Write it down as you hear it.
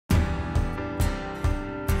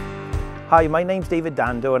Hi, my name's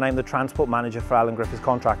Dando and I'm the Transport Manager for Allen Griffiths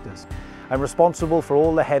Contractors. I'm responsible for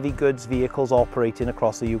all the heavy goods vehicles operating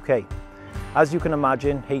across the UK. As you can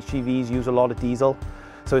imagine, HGVs use a lot of diesel,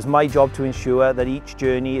 so it's my job to ensure that each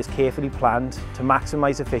journey is carefully planned to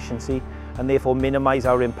maximise efficiency and therefore minimise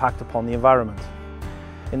our impact upon the environment.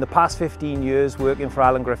 In the past 15 years working for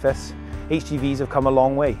Allen Griffiths, HGVs have come a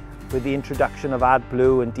long way with the introduction of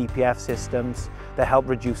AdBlue and DPF systems that help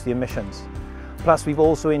reduce the emissions. Plus, we've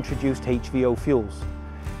also introduced HVO fuels.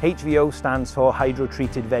 HVO stands for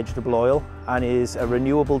hydro-treated vegetable oil and is a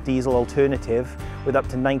renewable diesel alternative with up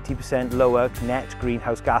to 90% lower net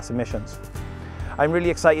greenhouse gas emissions. I'm really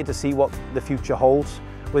excited to see what the future holds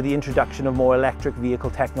with the introduction of more electric vehicle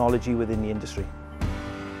technology within the industry.